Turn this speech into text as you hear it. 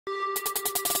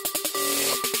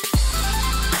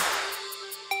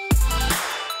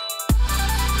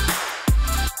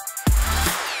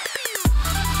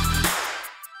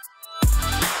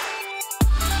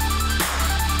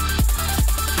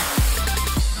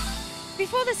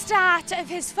Before the start of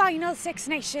his final Six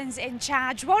Nations in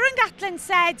charge, Warren Gatland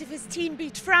said if his team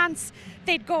beat France,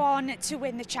 they'd go on to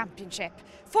win the championship.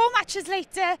 4 matches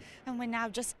later, and we're now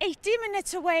just 80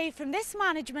 minutes away from this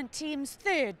management team's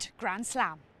 3rd Grand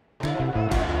Slam.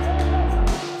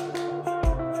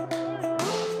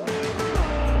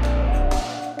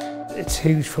 It's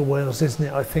huge for Wales, isn't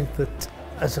it? I think that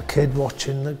as a kid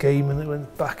watching the game, and it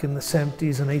went back in the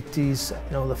 70s and 80s,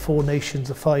 you know, the 4 nations,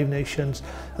 the 5 nations,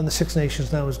 and the 6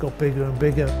 nations now has got bigger and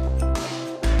bigger.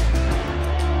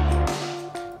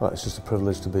 Well, it's just a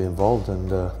privilege to be involved, and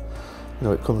you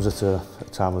know, it comes at a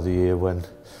time of the year when,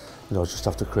 you know, it's just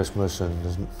after Christmas and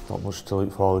there's not much to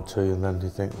look forward to, and then you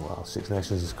think, well, 6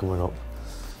 Nations is coming up.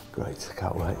 Great, I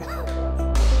can't wait.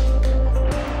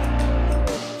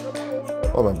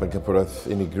 Wel, mae'n bencampwraeth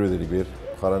unigryw ddweud y gwir.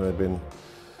 Chwarae'n erbyn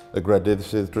y gredydd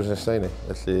sydd drws nesau ni.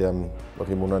 Felly, bod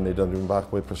chi mwynhau'n neud o'n rhywun bach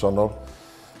mwy personol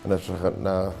yn edrych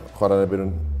na chwarae'n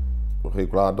erbyn chi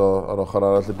gwlad o'r ochr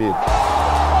arall y byd.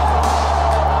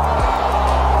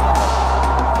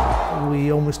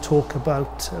 We always talk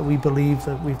about, we believe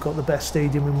that we've got the best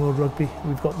stadium in World Rugby,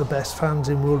 we've got the best fans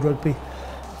in World Rugby.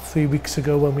 3 weeks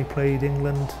ago when we played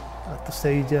England at the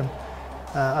stadium,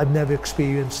 I've never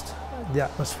experienced the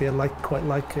atmosphere quite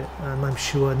like it, and I'm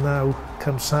sure now,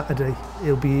 come Saturday,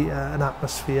 it'll be an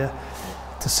atmosphere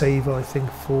to savour, I think,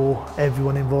 for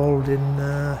everyone involved in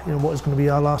you know, what is going to be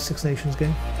our last Six Nations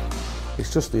game.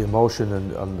 It's just the emotion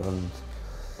and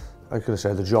how can I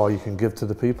say, the joy you can give to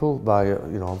the people by,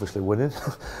 you know, obviously winning.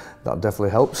 That definitely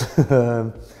helps.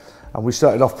 And we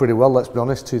started off pretty well, let's be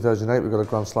honest. 2008 we got a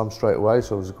Grand Slam straight away,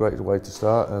 so it was a great way to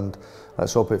start, and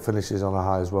let's hope it finishes on a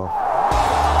high as well.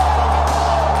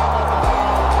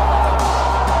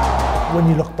 When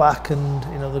you look back and,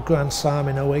 you know, the Grand Slam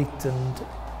in 08 and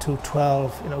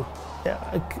 2012, you know,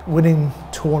 winning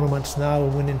tournaments now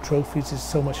and winning trophies is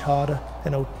so much harder.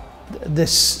 You know,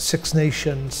 this Six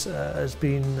Nations has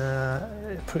been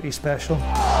pretty special.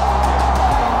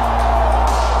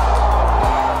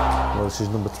 Well, this is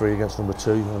number 3 against number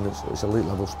 2, and it's elite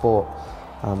level sport.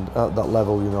 And at that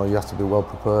level, you know, you have to be well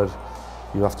prepared,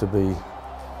 you have to be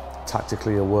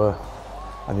tactically aware,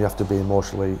 and you have to be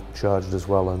emotionally charged as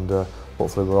well. And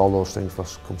hopefully we're all those things for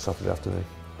us come Saturday afternoon.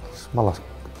 It's my last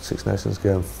Six Nations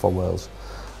game for Wales,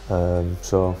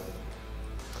 so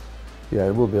yeah,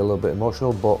 it will be a little bit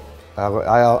emotional, but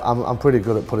I'm pretty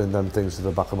good at putting them things to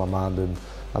the back of my mind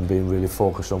and being really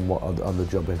focused on the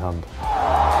job in hand.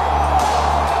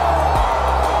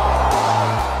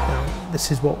 This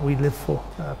is what we live for,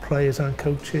 players and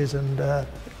coaches, and I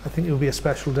think it will be a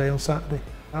special day on Saturday.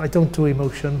 I don't do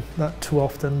emotion that too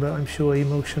often, but I'm sure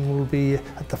emotion will be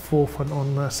at the forefront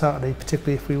on Saturday,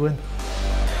 particularly if we win.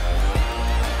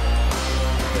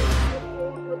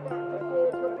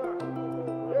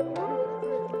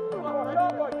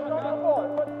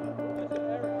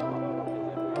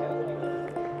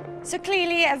 So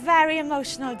clearly a very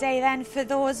emotional day then for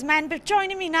those men, but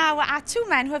joining me now are 2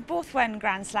 men who have both won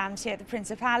Grand Slams here at the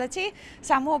Principality.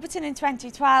 Sam Warburton in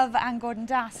 2012 and Gordon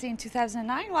Darcy in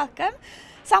 2009. Welcome.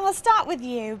 Sam, we'll start with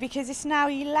you because it's now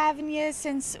 11 years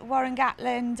since Warren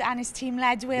Gatland and his team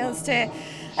led Wales to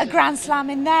a Grand Slam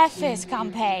in their first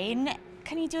campaign.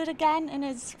 Can he do it again in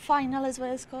his final as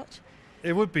Wales coach?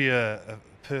 It would be a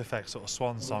perfect sort of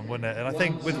swan song, wouldn't it? And I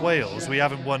think with Wales, we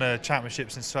haven't won a championship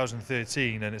since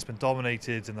 2013, and it's been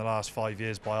dominated in the last 5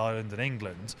 years by Ireland and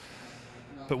England.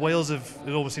 But Wales it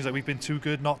almost seems like we've been too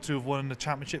good not to have won the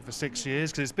championship for 6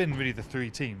 years, because it's been really the 3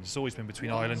 teams. It's always been between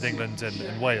Ireland, England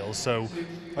and Wales. So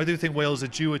I do think Wales are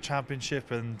due a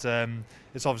championship, and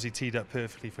it's obviously teed up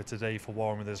perfectly for today for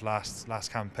Warren with his last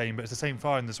campaign. But it's the same for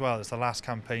Ireland as well. It's the last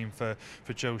campaign for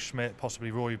Joe Schmidt,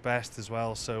 possibly Roy Best as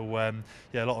well. So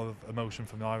yeah, a lot of emotion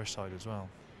from the Irish side as well.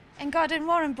 And Gordon,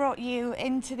 Warren brought you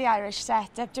into the Irish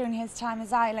setup during his time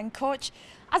as Ireland coach.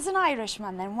 As an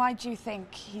Irishman then, why do you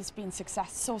think he's been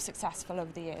so successful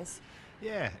over the years?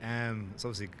 Yeah, it's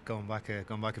obviously going back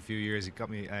a few years. He capped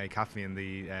me in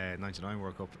the '99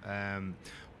 World Cup.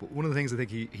 But one of the things I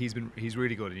think he's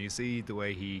really good, and you see the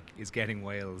way he is getting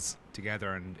Wales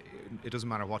together, and it doesn't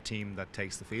matter what team that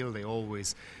takes the field, they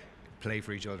always play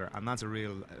for each other, and that's a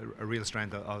real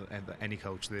strength of any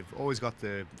coach. They've always got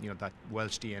the, you know, that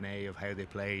Welsh DNA of how they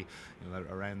play, you know,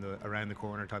 around the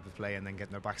corner type of play, and then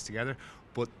getting their backs together.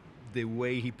 But the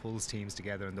way he pulls teams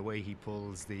together and the way he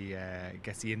pulls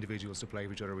gets the individuals to play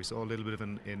for each other. We saw a little bit of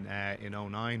in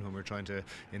 09 when we were trying to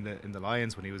in the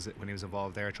Lions when he was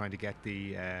involved there, trying to get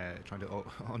trying to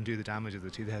undo the damage of the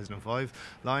 2005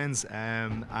 Lions,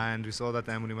 and we saw that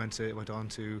then when he went on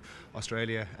to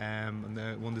Australia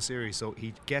and won the series. So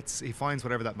he finds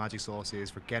whatever that magic sauce is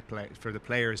for the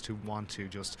players to want to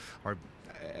just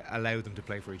allow them to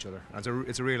play for each other. And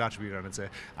it's a real attribute, and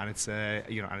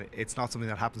it's not something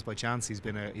that happens by chance. He's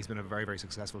been a very, very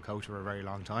successful coach for a very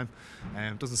long time.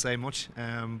 Doesn't say much,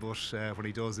 but when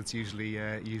he does, it's usually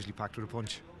packed with a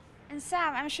punch. And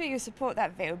Sam, I'm sure you support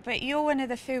that view, but you're one of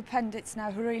the few pundits now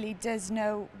who really does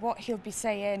know what he'll be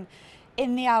saying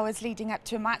in the hours leading up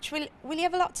to a match. Will he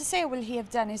have a lot to say, or will he have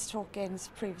done his talkings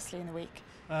previously in the week?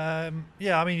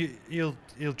 Yeah, I mean, he'll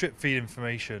drip feed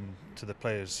information to the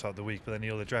players throughout the week, but then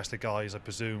he'll address the guys, I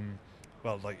presume,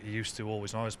 well, like he used to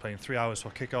always when I was playing, 3 hours for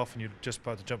kick-off, and you're just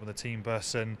about to jump on the team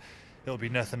bus, and it'll be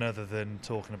nothing other than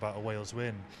talking about a Wales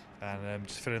win and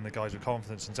just filling the guys with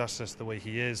confidence, and that's just the way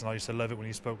he is. And I used to love it when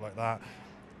he spoke like that.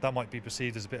 That might be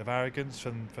perceived as a bit of arrogance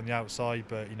from the outside,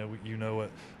 but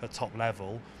at top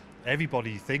level,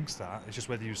 everybody thinks that. It's just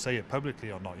whether you say it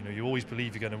publicly or not. You always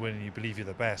believe you're going to win and you believe you're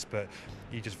the best, but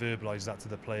he just verbalises that to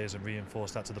the players and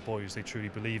reinforce that to the boys. They truly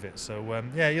believe it. So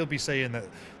yeah, he'll be saying that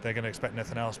they're going to expect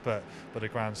nothing else but a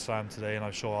Grand Slam today, and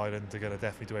I'm sure Ireland are going to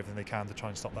definitely do everything they can to try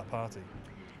and stop that party.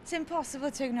 It's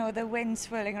impossible to ignore the wind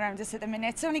swirling around us at the minute.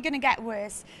 It's only going to get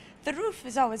worse. The roof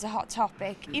is always a hot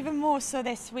topic, even more so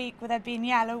this week with there being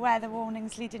yellow weather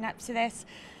warnings leading up to this.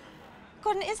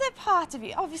 Gordon, is there part of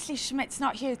you, obviously Schmidt's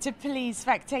not here to please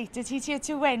spectators, he's here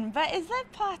to win, but is there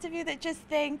part of you that just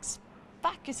thinks,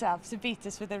 back yourselves to beat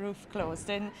us with the roof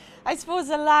closed, and I suppose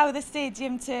allow the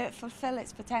stadium to fulfil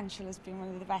its potential as being one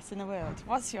of the best in the world?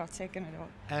 What's your take on it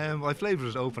all? Well, I've played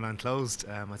with it open and closed.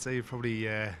 I'd say you probably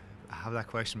have that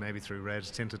question maybe through red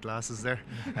tinted glasses there.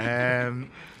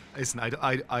 Listen,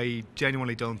 I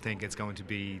genuinely don't think it's going to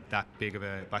be that big of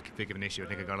an issue. I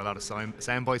think I got a lot of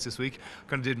sound bites this week.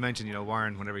 Kind of did mention,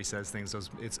 Warren, whenever he says things,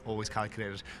 it's always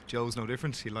calculated. Joe's no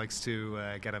different. He likes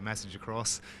to get a message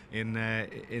across in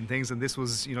things, and this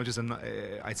was, just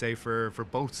I'd say for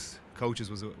both coaches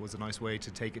was a nice way to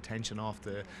take attention off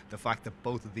the fact that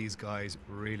both of these guys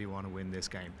really want to win this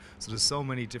game. So there's so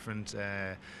many different.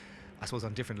 I suppose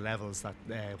on different levels that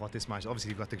what this match, obviously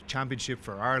you've got the championship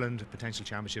for Ireland, potential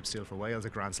championship still for Wales, a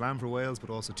Grand Slam for Wales,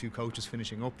 but also two coaches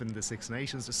finishing up in the Six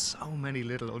Nations. There's so many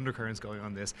little undercurrents going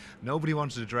on this. Nobody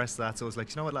wanted to address that, so it's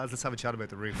like, what, lads, let's have a chat about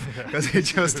the roof, because it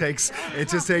just takes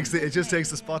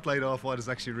the spotlight off what is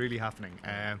actually really happening.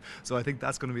 So I think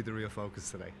that's going to be the real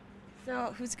focus today.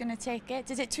 So who's going to take it?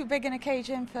 Is it too big an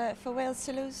occasion for Wales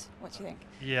to lose? What do you think?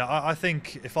 Yeah, I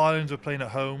think if Ireland were playing at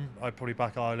home, I'd probably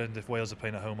back Ireland. If Wales are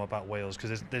playing at home, I'd back Wales,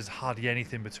 because there's hardly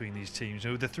anything between these teams.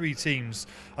 The three teams,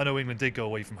 I know England did go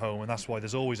away from home, and that's why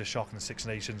there's always a shock in the Six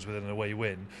Nations with an away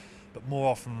win. But more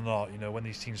often than not, when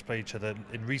these teams play each other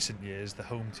in recent years, the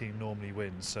home team normally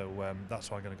wins. So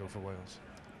that's why I'm going to go for Wales.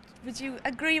 Would you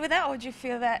agree with that, or do you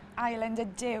feel that Ireland are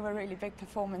due a really big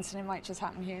performance and it might just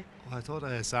happen here? Well, I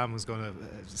thought Sam was going to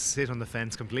sit on the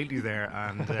fence completely there,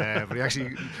 and but he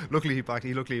actually, luckily he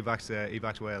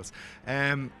backed Wales.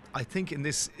 I think in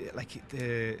this, like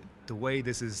the way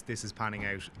this is panning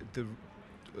out,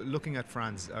 looking at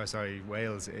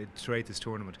Wales throughout this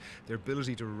tournament, their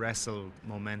ability to wrestle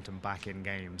momentum back in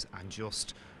games and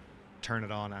just turn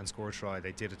it on and score a try.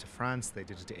 They did it to France, they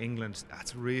did it to England.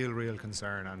 That's a real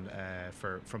concern, and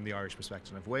from the Irish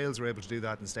perspective. If Wales are able to do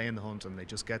that and stay in the hunt and they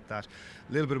just get that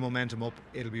little bit of momentum up,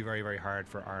 it'll be very hard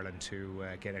for Ireland to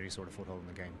get any sort of foothold in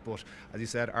the game. But as you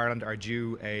said, Ireland are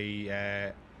due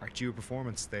a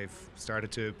performance. They've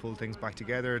started to pull things back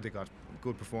together. They got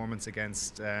good performance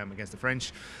against the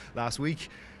French last week.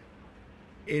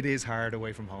 It is hard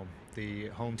away from home. The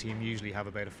home team usually have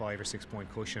about a 5 or 6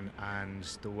 point cushion, and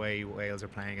the way Wales are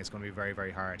playing, it's going to be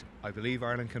very hard. I believe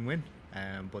Ireland can win,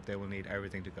 but they will need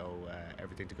everything to go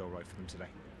right for them today.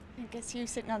 I guess you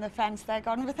sitting on the fence there,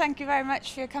 Gordon, but thank you very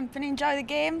much for your company. Enjoy the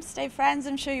game, stay friends,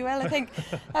 I'm sure you will. I think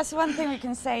that's one thing we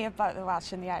can say about the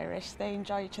Welsh and the Irish. They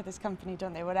enjoy each other's company,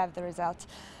 don't they, whatever the result.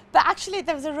 But actually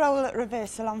there was a role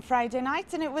reversal on Friday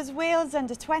night, and it was Wales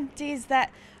under-20s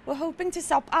that were hoping to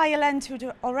stop Ireland,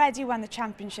 who'd already won the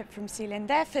championship from sealing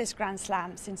their first Grand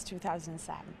Slam since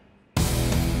 2007.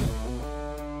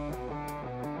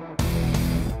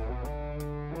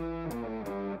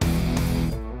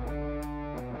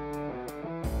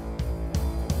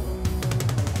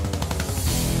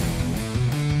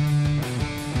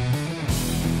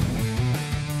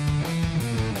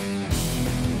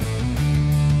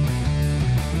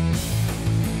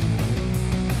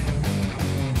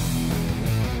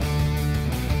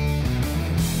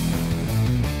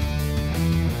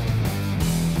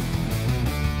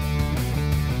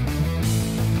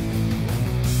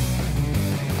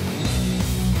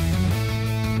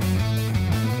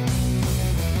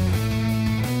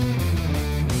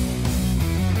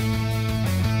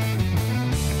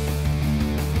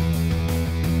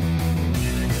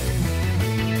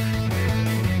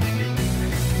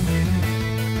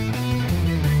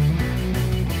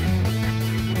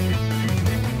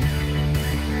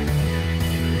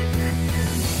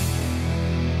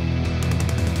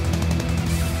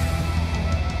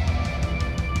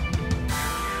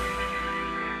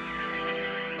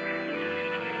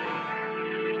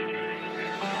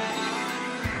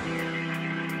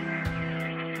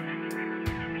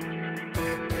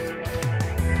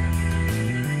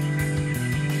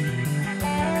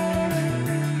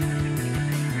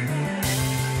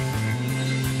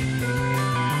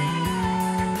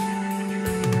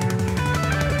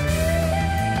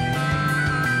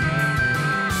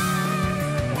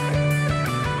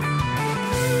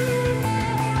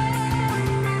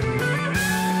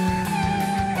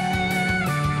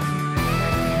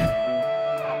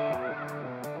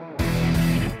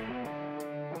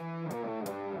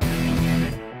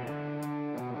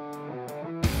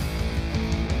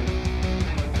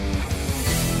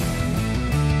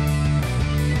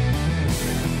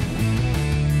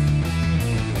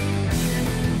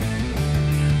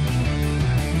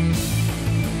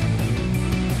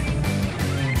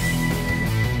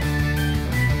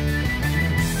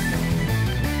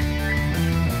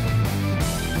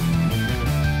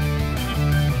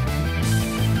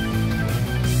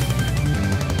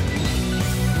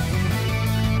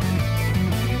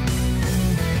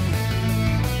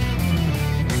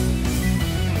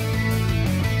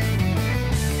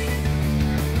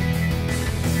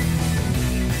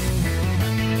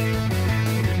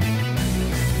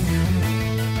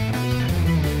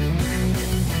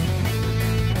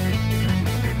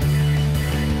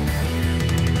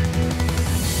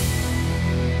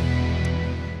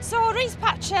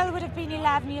 Hatchell would have been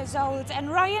 11 years old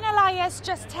and Ryan Elias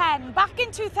just 10 back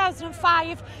in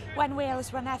 2005 when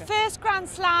Wales won their first Grand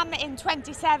Slam in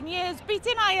 27 years,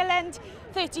 beating Ireland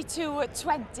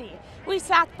 32-20. We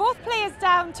sat both players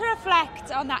down to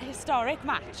reflect on that historic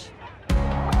match.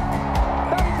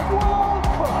 That is world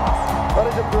class! That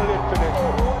is a brilliant finish.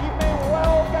 You may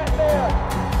well get there.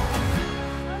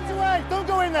 Hands away, don't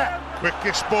go in there.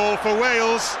 Quickest ball for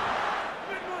Wales.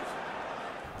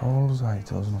 What was I,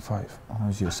 2005? I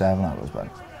was year 7, I was, Ben.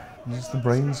 Was this the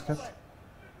brains kit?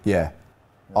 Yeah.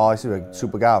 Oh, I see a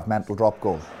super Gav, mental drop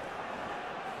goal.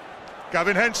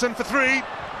 Gavin Henson for 3.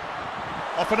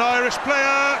 Off an Irish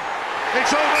player.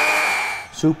 It's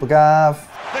over. Super Gav.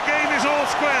 The game is all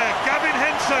square. Gavin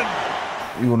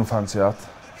Henson. You wouldn't fancy that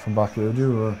from back there, would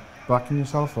you? Or backing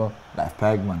yourself, or? Left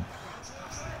peg, man.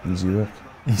 Easy work.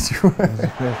 Easy work.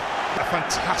 A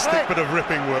fantastic bit of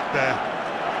ripping work there.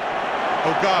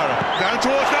 O'Gara down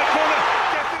towards that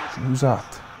corner. Who's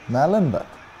that? Mellon, but.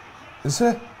 Is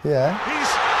it? Yeah. He's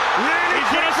really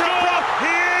going to score. He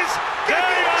is.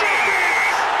 Gavin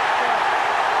Jenkins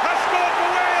has scored for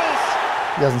Wales.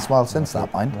 He hasn't smiled since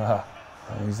that, mind. Nah.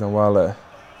 He's done well there.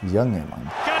 He's young here, mind.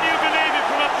 Can you believe it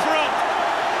from up front?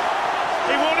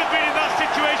 He won't have been in that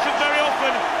situation very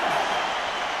often.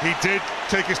 He did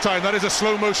take his time. That is a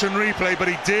slow motion replay, but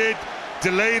he did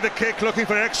delay the kick, looking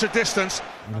for extra distance.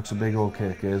 He looks a big old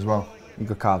kick as well. He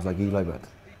got calves like Eli, but.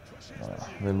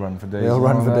 They'll run for days. They'll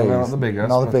run for days. Not the biggest.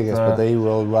 Not the biggest, but they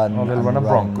will run. Oh, they'll run a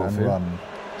Bronco for you.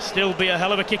 Still be a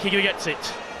hell of a kick if he gets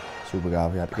it. Super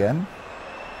Gav yet again.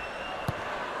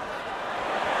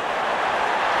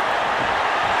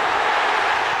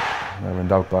 Never in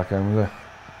doubt back end, was it?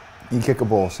 He kick a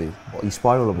ball, see. But he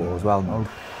spoiled the ball as well, man.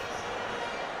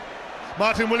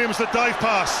 Martin Williams, the dive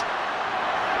pass.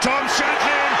 Tom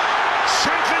Shanklin.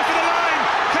 Shanklin for the line.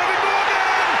 Kevin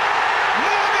Morgan.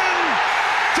 Morgan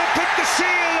to put the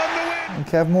seal on the win. And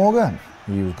Kev Morgan.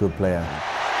 He was a good player.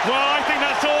 Well, I think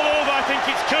that's all over. I think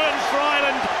it's curtains for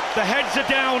Ireland. The heads are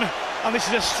down, and this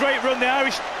is a straight run. The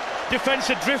Irish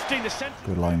defence are drifting. The centre.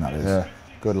 Good line, that is. Yeah.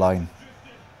 Good line.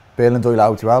 Bailing Doyle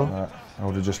out well. I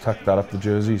would have just tucked that up the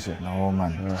jersey, see. No,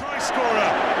 man. Yeah. Try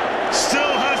scorer.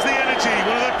 Still has the energy.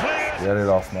 One of the players. Get it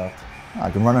off, Matt. I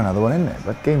can run another one in there,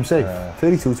 but game safe.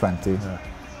 32-20. Yeah.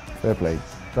 Fair play.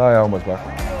 Die almost back.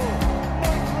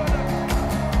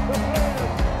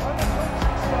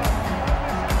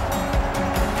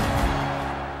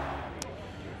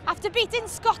 After beating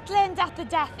Scotland at the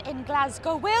death in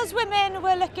Glasgow, Wales women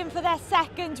were looking for their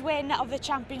second win of the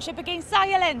championship against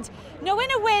Ireland. Knowing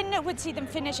a win would see them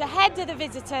finish ahead of the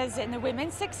visitors in the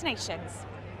Women's Six Nations.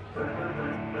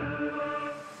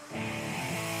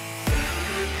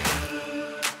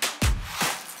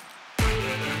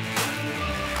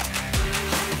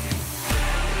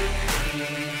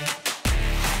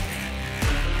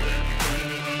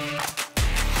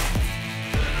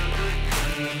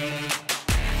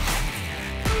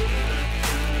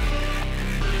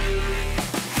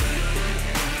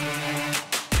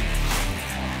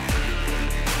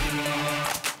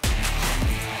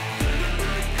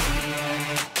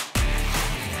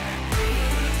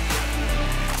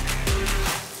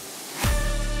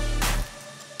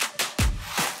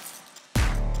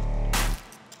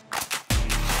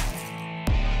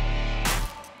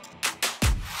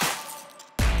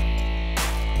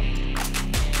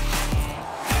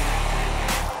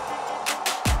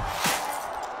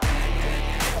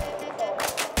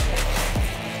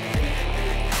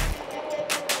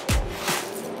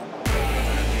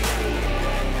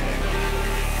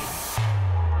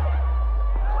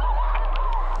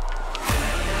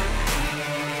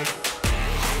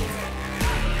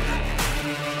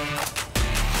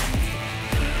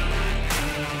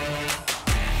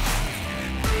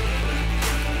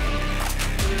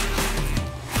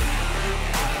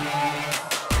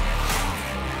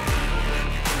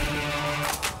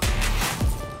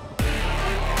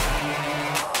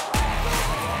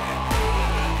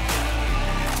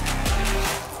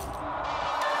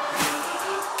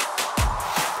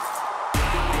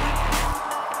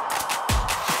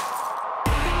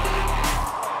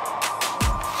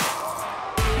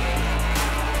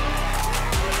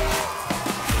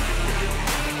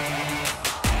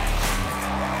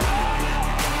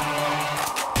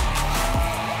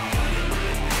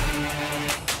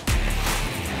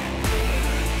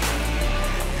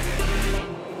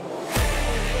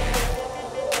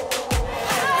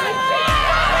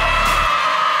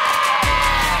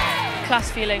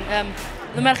 Class feeling.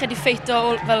 The merched I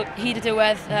ffeito fel hyd y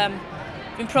diwedd.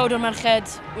 Fi'n proud o'r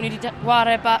merched. We wedi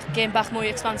wario game bach mwy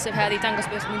expansive heddi, dangos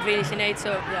beth ni'n really lli neud,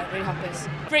 so yeah, really hapus.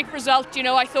 Great result, you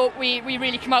know, I thought we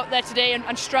really came out there today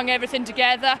and strung everything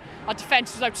together. Our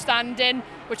defence was outstanding,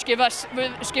 which gave us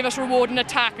reward in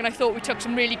attack, and I thought we took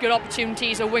some really good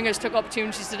opportunities. Our wingers took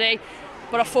opportunities today,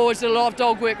 but our forwards did a lot of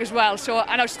dog work as well. So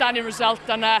an outstanding result,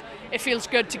 and it feels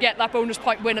good to get that bonus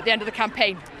point win at the end of the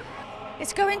campaign.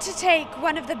 It's going to take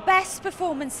one of the best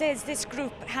performances this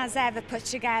group has ever put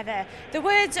together. The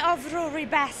words of Rory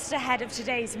Best ahead of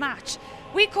today's match.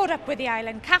 We caught up with the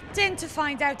island captain to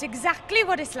find out exactly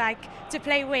what it's like to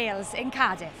play Wales in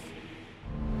Cardiff.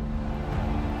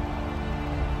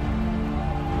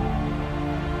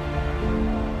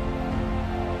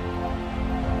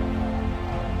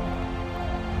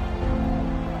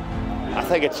 I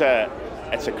think it's a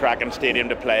cracking stadium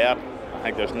to play at. I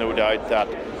think there's no doubt that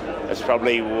it's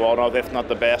probably one of, if not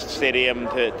the best stadium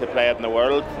to play at in the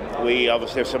world. We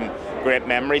obviously have some great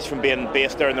memories from being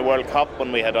based there in the World Cup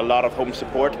when we had a lot of home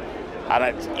support,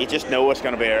 and you just know it's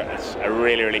going to be a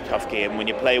really, really tough game. When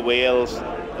you play Wales,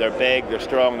 they're big, they're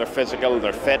strong, they're physical,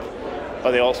 they're fit,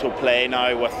 but they also play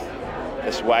now with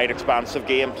this wide, expansive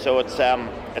game. So it's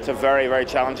a very, very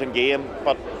challenging game,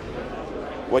 but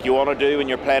what you want to do when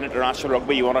you're playing international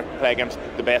rugby, you want to play against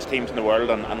the best teams in the world,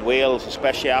 and Wales,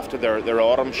 especially after their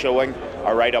autumn showing,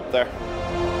 are right up there.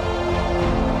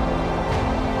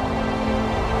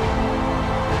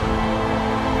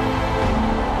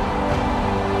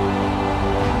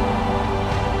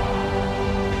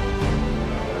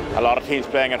 A lot of teams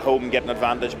playing at home get an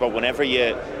advantage, but whenever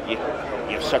you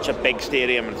have such a big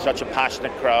stadium and such a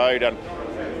passionate crowd, and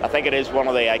I think it is one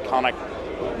of the iconic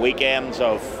weekends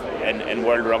in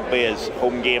World Rugby is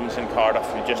home games in Cardiff,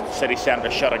 and just the city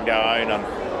centre shutting down,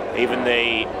 and even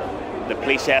the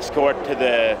police escort to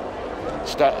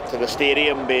the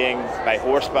stadium being by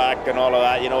horseback and all of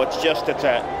that. You know,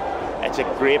 it's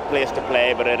a great place to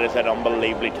play, but it is an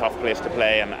unbelievably tough place to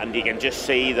play, and you can just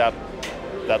see that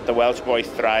the Welsh boys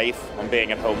thrive on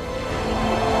being at home.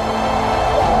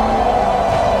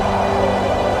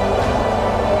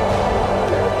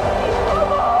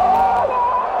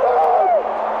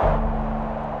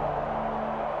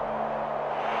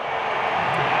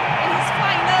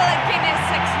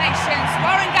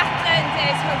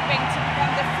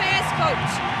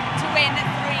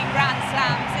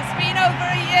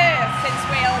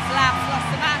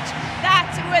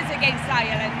 Against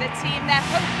Ireland, the team they're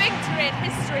hoping to create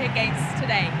history against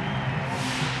today.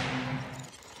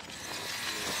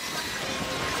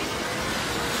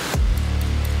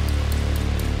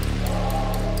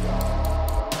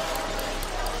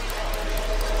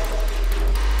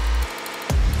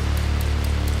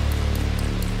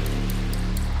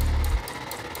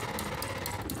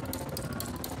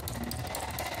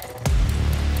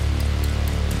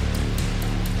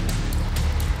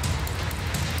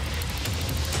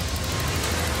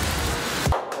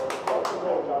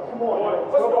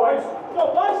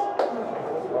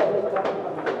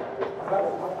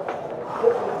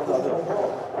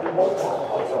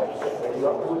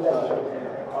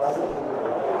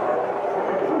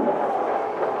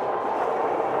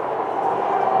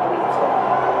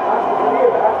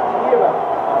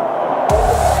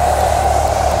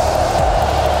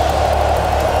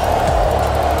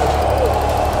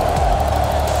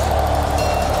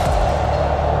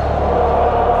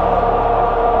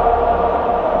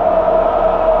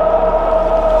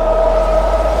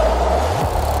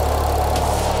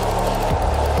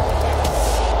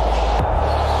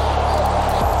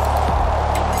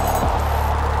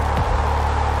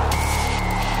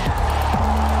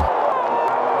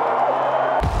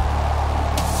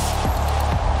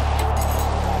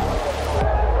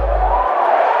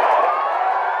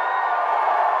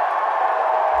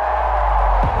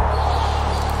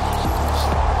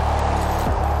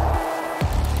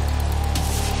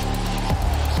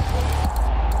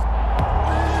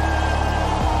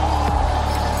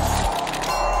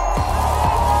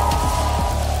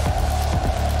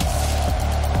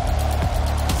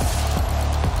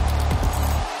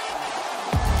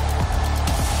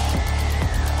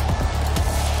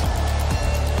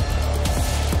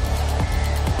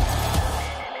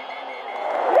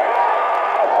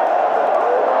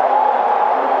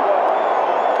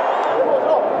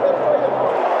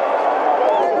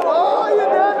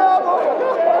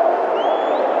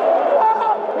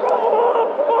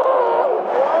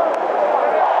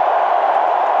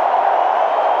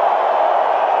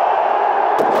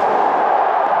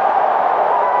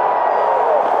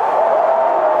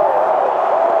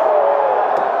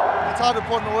 Hard to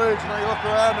put in words, you know, you look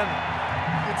around and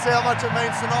you can see how much it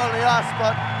means to not only us,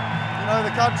 but, you know, the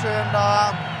country, and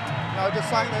just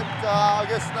something that I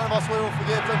guess none of us will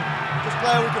forget, and just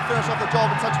glad we could finish off the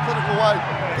job in such a clinical way.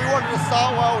 We wanted to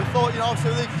start well. We thought,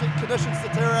 obviously with these conditions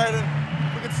deteriorating,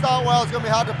 if we could start well, it's going to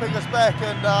be hard to pick us back,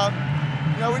 and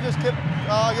we just kept,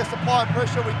 I guess, applying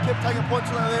pressure. We kept taking points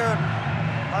in there, and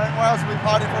I think Wales will be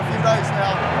partying for a few days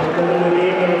now.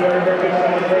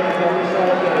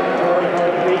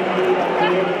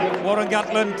 Warren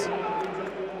Gatland,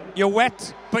 you're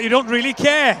wet, but you don't really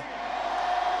care.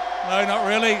 No, not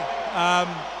really.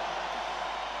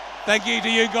 Thank you to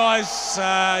you guys.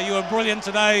 You were brilliant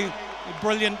today. You're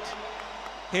brilliant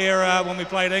here when we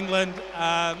played England.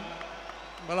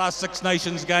 The last Six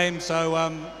Nations game,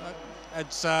 so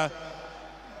it's a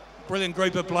brilliant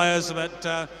group of players,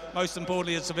 but most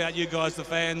importantly it's about you guys, the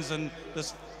fans, and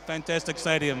this fantastic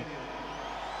stadium.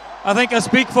 I think I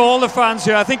speak for all the fans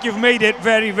here. I think you've made it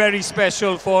very, very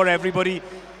special for everybody.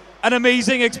 An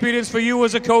amazing experience for you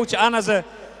as a coach and as a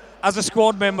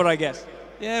squad member, I guess.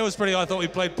 Yeah, it was pretty. I thought we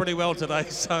played pretty well today.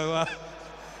 So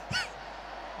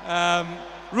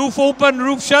roof open,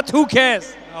 roof shut. Who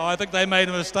cares? Oh, I think they made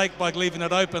a mistake by leaving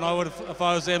it open. I would have, if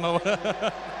I was them. I would.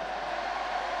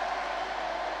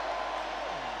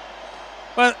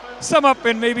 Well, sum up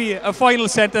in maybe a final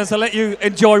sentence. I'll let you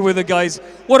enjoy with the guys.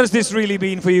 What has this really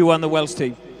been for you and the Welsh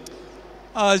team?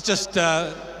 It's just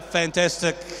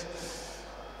fantastic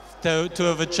to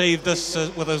have achieved this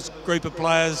with a group of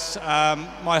players.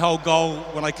 My whole goal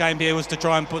when I came here was to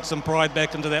try and put some pride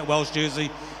back into that Welsh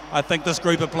jersey. I think this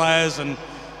group of players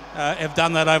have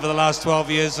done that over the last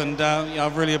 12 years, and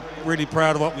I'm really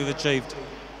proud of what we've achieved.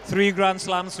 3 Grand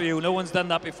Slams for you. No one's done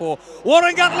that before.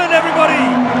 Warren Gatland,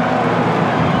 everybody!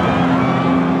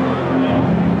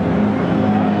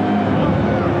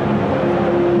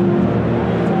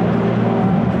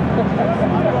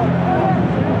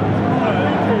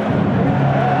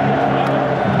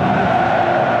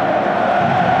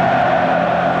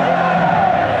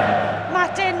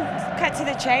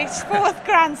 Chase, 4th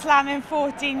Grand Slam in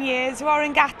 14 years.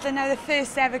 Warren Gatland now the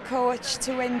first ever coach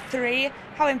to win 3.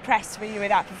 How impressed were you with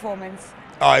that performance?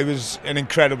 Oh, it was an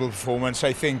incredible performance.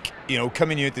 I think,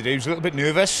 coming here today, I was a little bit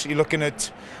nervous. You're looking at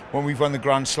when we've won the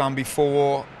Grand Slam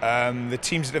before, the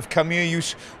teams that have come here,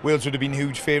 Wales would have been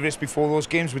huge favourites before those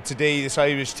games, but today, this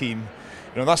Irish team,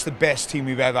 that's the best team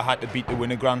we've ever had to beat to win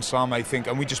a Grand Slam, I think,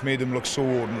 and we just made them look so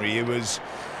ordinary. It was,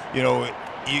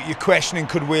 you're questioning,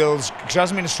 could Wales, because it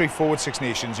hasn't been a straightforward Six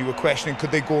Nations, you were questioning,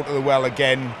 could they go to the well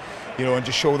again, and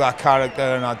just show that character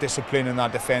and that discipline and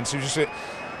that defence. It was just a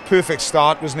perfect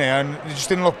start, wasn't it? And it just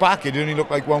didn't look back. It only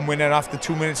looked like one winner after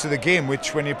 2 minutes of the game,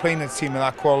 which when you're playing a team of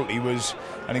that quality was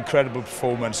an incredible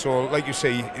performance. So, like you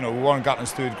say, Warren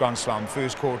Gatland's 3rd Grand Slam,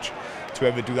 first coach to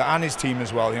ever do that, and his team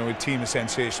as well. The team is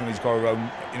sensational. He's got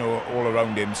around, all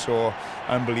around him. So,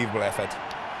 unbelievable effort.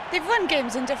 They've won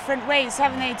games in different ways,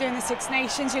 haven't they, during the Six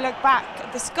Nations? You look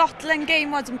back, the Scotland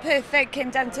game wasn't perfect, came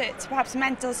down to perhaps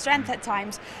mental strength at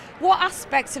times. What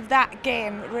aspects of that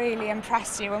game really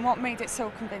impressed you, and what made it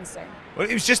so convincing? Well,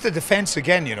 it was just the defence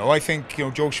again, I think,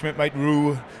 Joe Schmidt might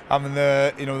rue having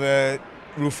the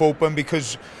roof open,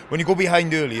 because when you go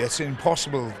behind early, it's an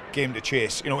impossible game to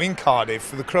chase. In Cardiff,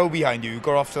 for the crowd behind you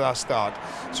got off to that start.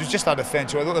 So it's just that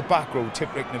defence. I thought the back row,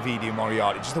 Tiprick, Navidi and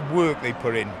Moriarty, just the work they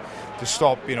put in to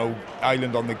stop,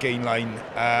 Ireland on the gain line.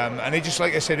 And they just,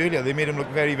 like I said earlier, they made them look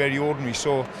very, very ordinary.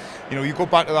 So, you go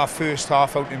back to that first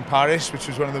half out in Paris, which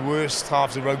was one of the worst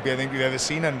halves of rugby I think we've ever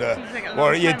seen under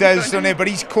Warren. It does, doesn't it? But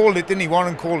he's called it, didn't he?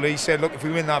 Warren called it. He said, look, if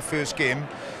we win that first game,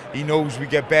 he knows we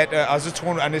get better as a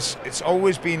tournament. And it's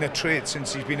always been a trait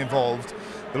since he's been involved.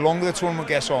 The longer the tournament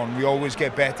gets on, we always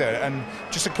get better. And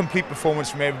just a complete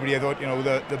performance from everybody. I thought,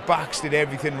 the backs did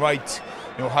everything right.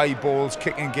 High balls,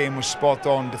 kicking game was spot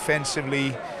on.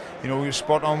 Defensively, we were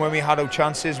spot on. When we had our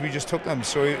chances, we just took them.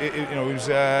 So it was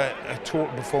a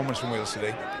total performance from Wales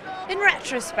today. In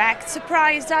retrospect,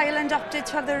 surprised Ireland opted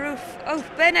to have the roof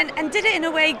open, and did it in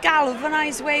a way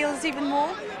galvanise Wales even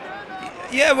more?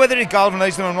 Yeah, whether it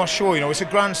galvanised them, I'm not sure. It's a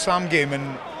Grand Slam game,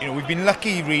 and we've been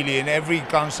lucky really in every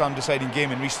Grand Slam deciding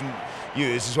game in recent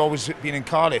years has always been in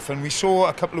Cardiff, and we saw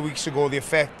a couple of weeks ago the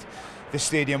effect the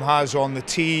stadium has on the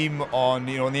team, on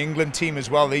on the England team as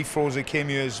well. They froze, they came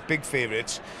here as big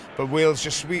favourites, but Wales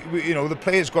just the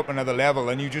players got up another level,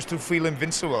 and you just do feel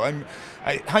invincible.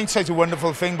 Hindsight's a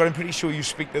wonderful thing, but I'm pretty sure you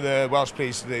speak to the Welsh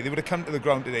players today, they would have come to the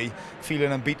ground today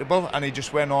feeling unbeatable, and they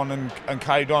just went on and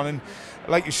carried on. And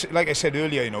like I said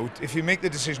earlier, if you make the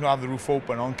decision to have the roof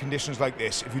open on conditions like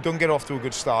this, if you don't get off to a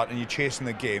good start and you're chasing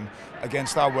the game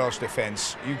against our Welsh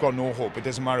defence, you've got no hope. It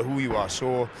doesn't matter who you are.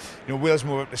 So, Wales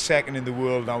move up to 2nd in the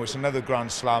world now. It's another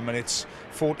Grand Slam, and it's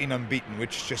 14 unbeaten,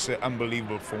 which is just an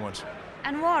unbelievable performance.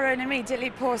 And Warren immediately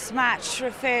post-match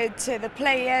referred to the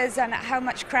players and how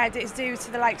much credit is due to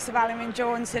the likes of Alan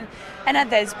Jones and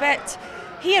others. But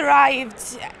he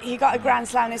arrived, he got a Grand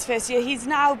Slam his first year. He's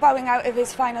now bowing out of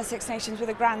his final Six Nations with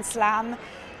a Grand Slam.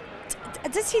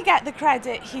 Does he get the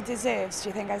credit he deserves, do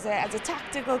you think, as a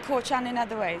tactical coach and in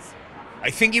other ways? I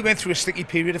think he went through a sticky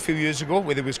period a few years ago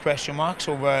where there was question marks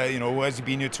over, you know, has he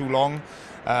been here too long?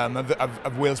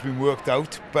 Have Wales been worked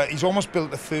out? But he's almost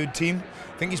built a third team.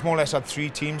 I think he's more or less had 3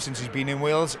 teams since he's been in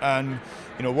Wales, and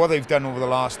you know what they've done over the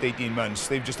last 18 months.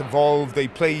 They've just evolved. They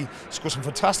score some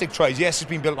fantastic tries. Yes, it's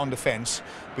been built on defence.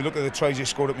 We look at the tries they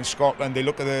scored up in Scotland. They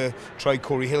look at the try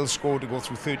Corey Hill scored to go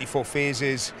through 34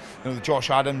 phases. You know, the Josh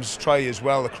Adams try as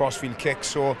well, the crossfield kick.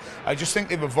 So I just think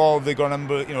they've evolved. They've got a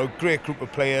number, you know, a great group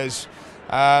of players.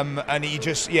 And he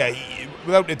just,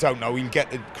 without a doubt now, he'll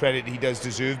get the credit he does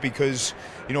deserve because,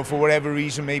 you know, for whatever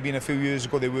reason, maybe in a few years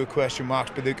ago there were question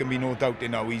marks, but there can be no doubt that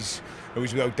now he's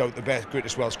without doubt the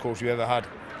greatest Welsh coach we've ever had.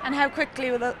 And how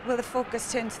quickly will the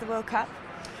focus turn to the World Cup?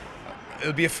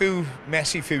 It'll be a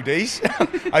messy few days.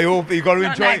 I hope you've got to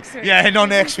enjoy. Next week. Yeah, not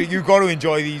next week. You've got to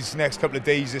enjoy these next couple of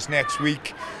days, this next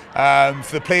week.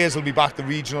 For the players, they'll be back to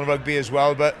regional rugby as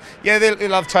well. But yeah,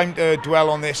 they'll have time to dwell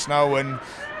on this now, and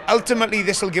ultimately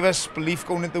this will give us belief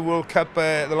going into the World Cup.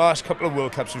 The last couple of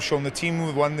World Cups have shown the team who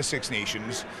have won the Six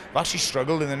Nations have actually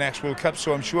struggled in the next World Cup.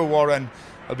 So I'm sure Warren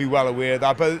will be well aware of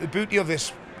that. But the beauty of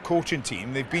this coaching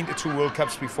team, they've been to 2 World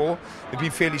Cups before. They've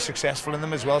been fairly successful in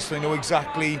them as well, so they know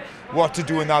exactly what to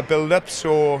do in that build-up.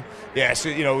 So yes,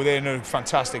 you know, they're in a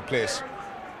fantastic place.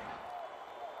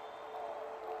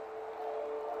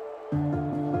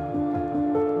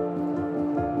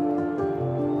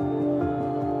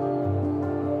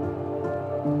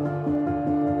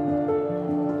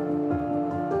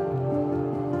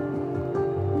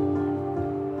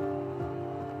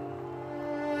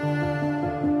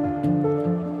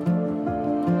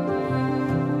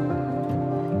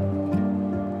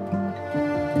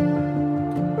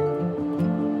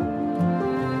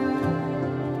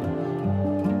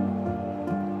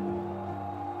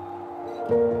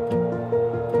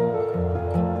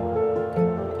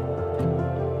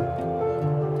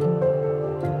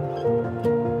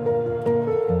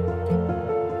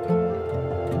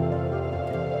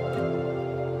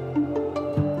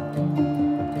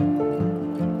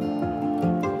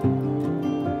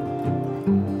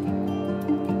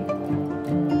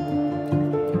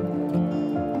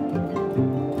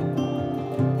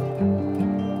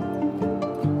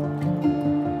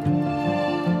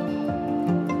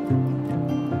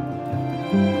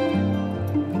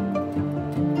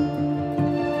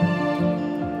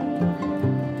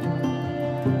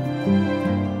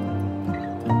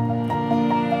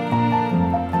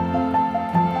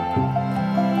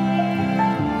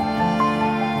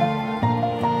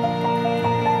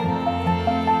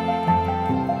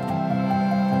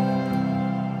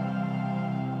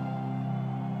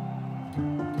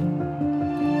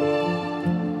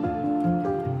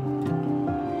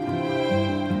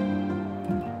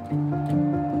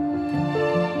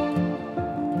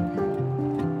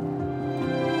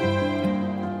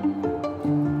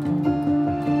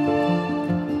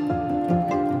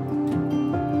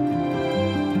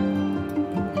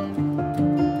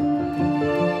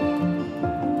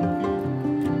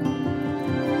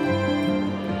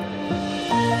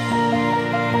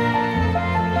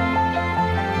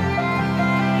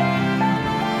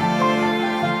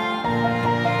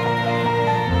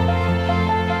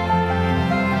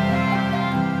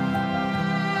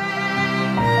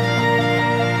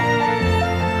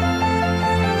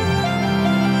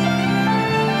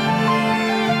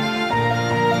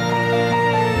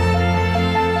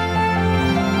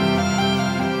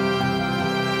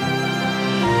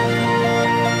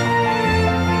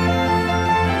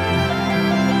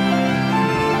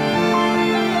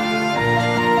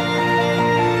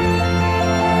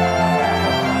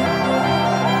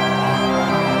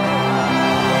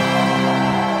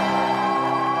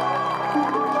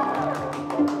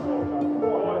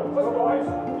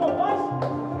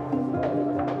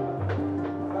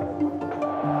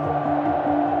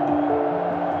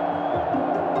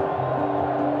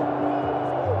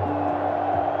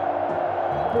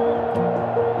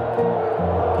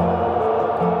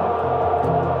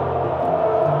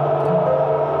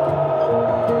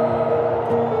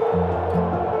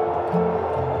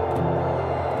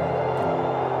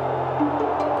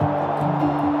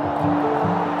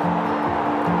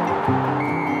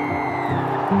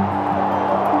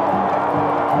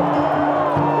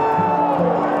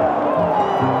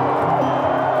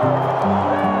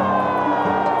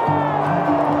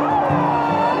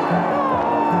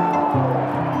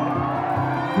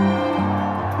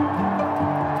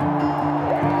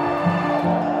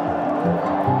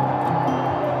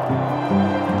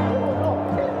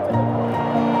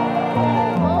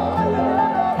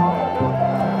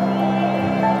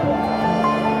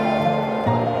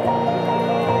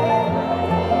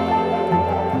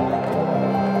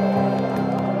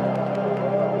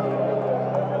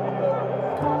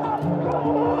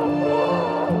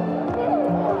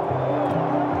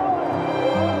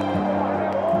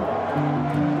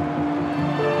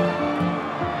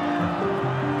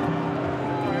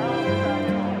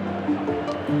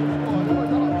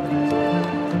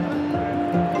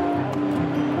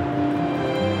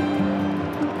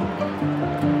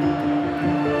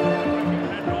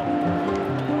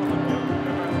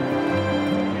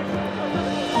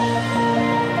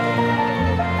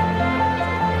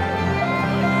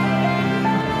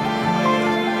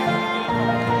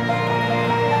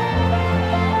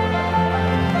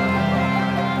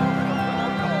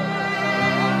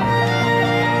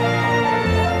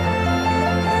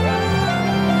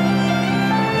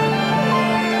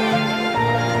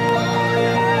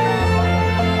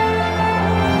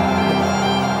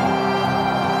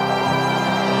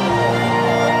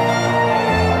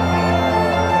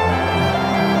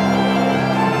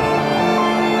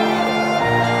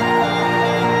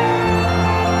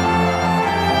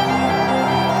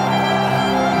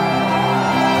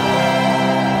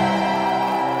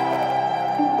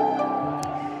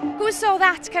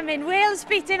 coming. Wales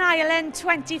beating Ireland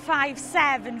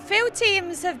 25-7. Few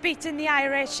teams have beaten the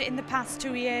Irish in the past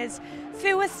 2 years.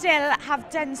 Fewer still have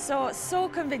done so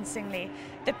convincingly.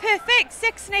 The perfect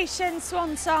Six Nations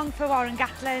swan song for Warren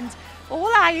Gatland.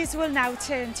 All eyes will now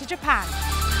turn to Japan.